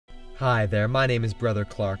Hi there, my name is Brother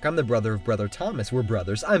Clark. I'm the brother of Brother Thomas. We're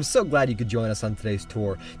brothers. I'm so glad you could join us on today's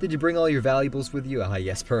tour. Did you bring all your valuables with you? Ah,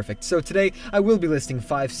 yes, perfect. So today, I will be listing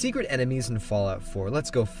 5 secret enemies in Fallout 4. Let's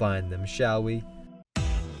go find them, shall we?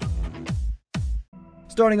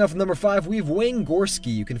 Starting off with number 5, we have Wayne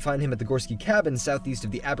Gorski. You can find him at the Gorski Cabin southeast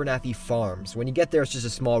of the Abernathy Farms. When you get there, it's just a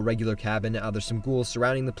small regular cabin. There's some ghouls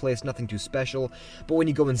surrounding the place, nothing too special. But when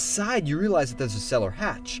you go inside, you realize that there's a cellar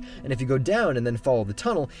hatch. And if you go down and then follow the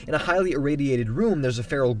tunnel, in a highly irradiated room, there's a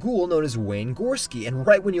feral ghoul known as Wayne Gorski. And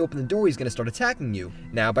right when you open the door, he's going to start attacking you.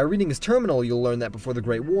 Now, by reading his terminal, you'll learn that before the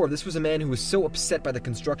Great War, this was a man who was so upset by the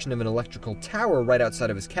construction of an electrical tower right outside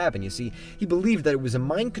of his cabin. You see, he believed that it was a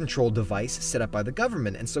mind control device set up by the government.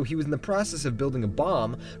 And so he was in the process of building a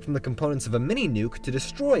bomb from the components of a mini-nuke to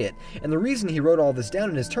destroy it. And the reason he wrote all this down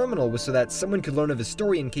in his terminal was so that someone could learn of his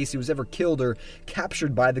story in case he was ever killed or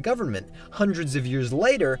captured by the government. Hundreds of years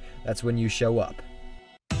later, that's when you show up.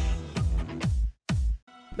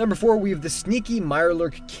 Number 4, we have the Sneaky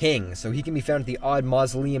Mirelurk King. So he can be found at the odd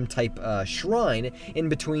mausoleum-type shrine in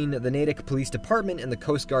between the Natick Police Department and the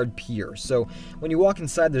Coast Guard Pier. So when you walk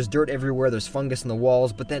inside, there's dirt everywhere, there's fungus in the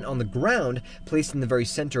walls, but then on the ground, placed in the very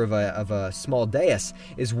center of a small dais,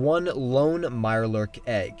 is one lone Mirelurk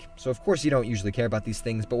egg. So of course you don't usually care about these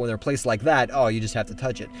things, but when they're placed like that, oh, you just have to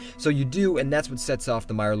touch it. So you do, and that's what sets off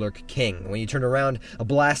the Mirelurk King. When you turn around, a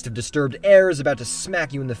blast of disturbed air is about to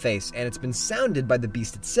smack you in the face, and it's been sounded by the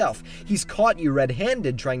beast itself. He's caught you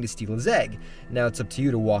red-handed trying to steal his egg. Now it's up to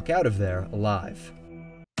you to walk out of there alive.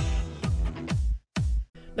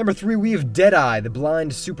 Number 3, we have Deadeye, the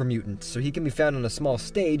blind super mutant. So he can be found on a small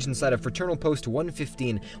stage inside of Fraternal Post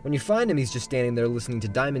 115. When you find him, he's just standing there listening to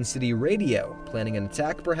Diamond City Radio, planning an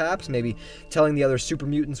attack perhaps, maybe telling the other super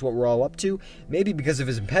mutants what we're all up to. Maybe because of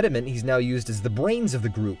his impediment, he's now used as the brains of the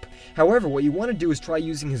group. However, what you want to do is try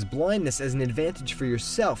using his blindness as an advantage for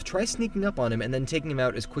yourself. Try sneaking up on him and then taking him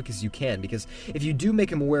out as quick as you can, because if you do make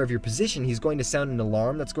him aware of your position, he's going to sound an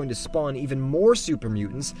alarm that's going to spawn even more super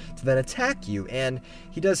mutants to then attack you, and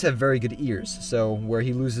he does have very good ears, so where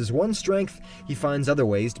he loses one strength, he finds other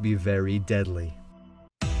ways to be very deadly.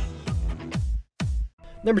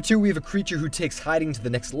 Number 2, we have a creature who takes hiding to the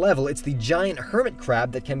next level. It's the giant hermit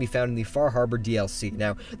crab that can be found in the Far Harbor DLC.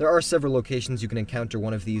 Now, there are several locations you can encounter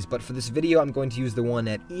one of these, but for this video, I'm going to use the one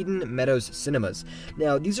at Eden Meadows Cinemas.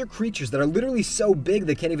 Now, these are creatures that are literally so big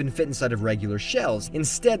they can't even fit inside of regular shells.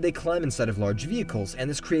 Instead, they climb inside of large vehicles, and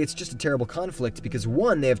this creates just a terrible conflict because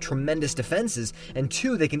 1, they have tremendous defenses, and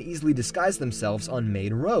 2, they can easily disguise themselves on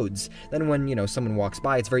main roads. Then when, someone walks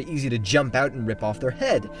by, it's very easy to jump out and rip off their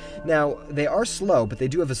head. Now, they are slow, but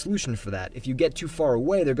they do have a solution for that. If you get too far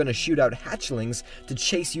away, they're going to shoot out hatchlings to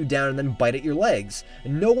chase you down and then bite at your legs.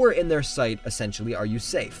 And nowhere in their sight, essentially, are you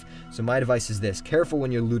safe. So my advice is this: careful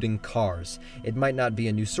when you're looting cars. It might not be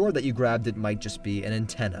a new sword that you grabbed, it might just be an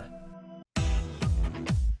antenna.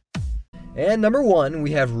 And number 1,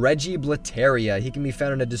 we have Reggie Blateria. He can be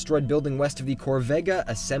found in a destroyed building west of the Corvega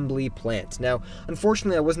Assembly Plant. Now,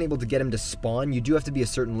 unfortunately, I wasn't able to get him to spawn. You do have to be a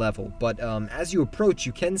certain level, but as you approach,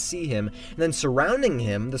 you can see him, and then surrounding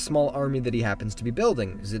him, the small army that he happens to be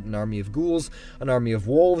building. Is it an army of ghouls? An army of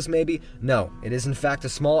wolves, maybe? No, it is in fact a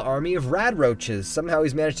small army of radroaches. Somehow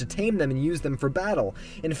he's managed to tame them and use them for battle.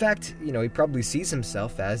 In fact, he probably sees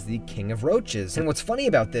himself as the king of roaches. And what's funny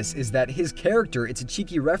about this is that his character, it's a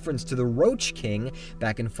cheeky reference to the Roach King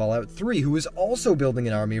back in Fallout 3, who was also building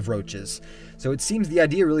an army of roaches. So it seems the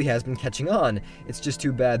idea really has been catching on. It's just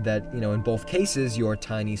too bad that, in both cases, your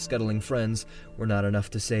tiny scuttling friends were not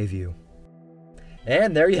enough to save you.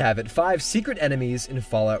 And there you have it, 5 secret enemies in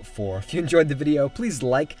Fallout 4. If you enjoyed the video, please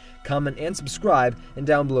like, comment, and subscribe, and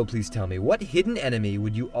down below please tell me, what hidden enemy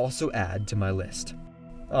would you also add to my list?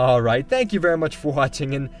 Alright, thank you very much for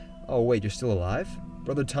watching, and... oh wait, you're still alive?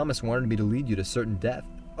 Brother Thomas wanted me to lead you to certain death.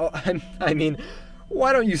 Oh, I mean,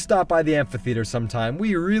 why don't you stop by the amphitheater sometime?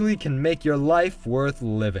 We really can make your life worth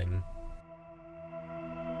living.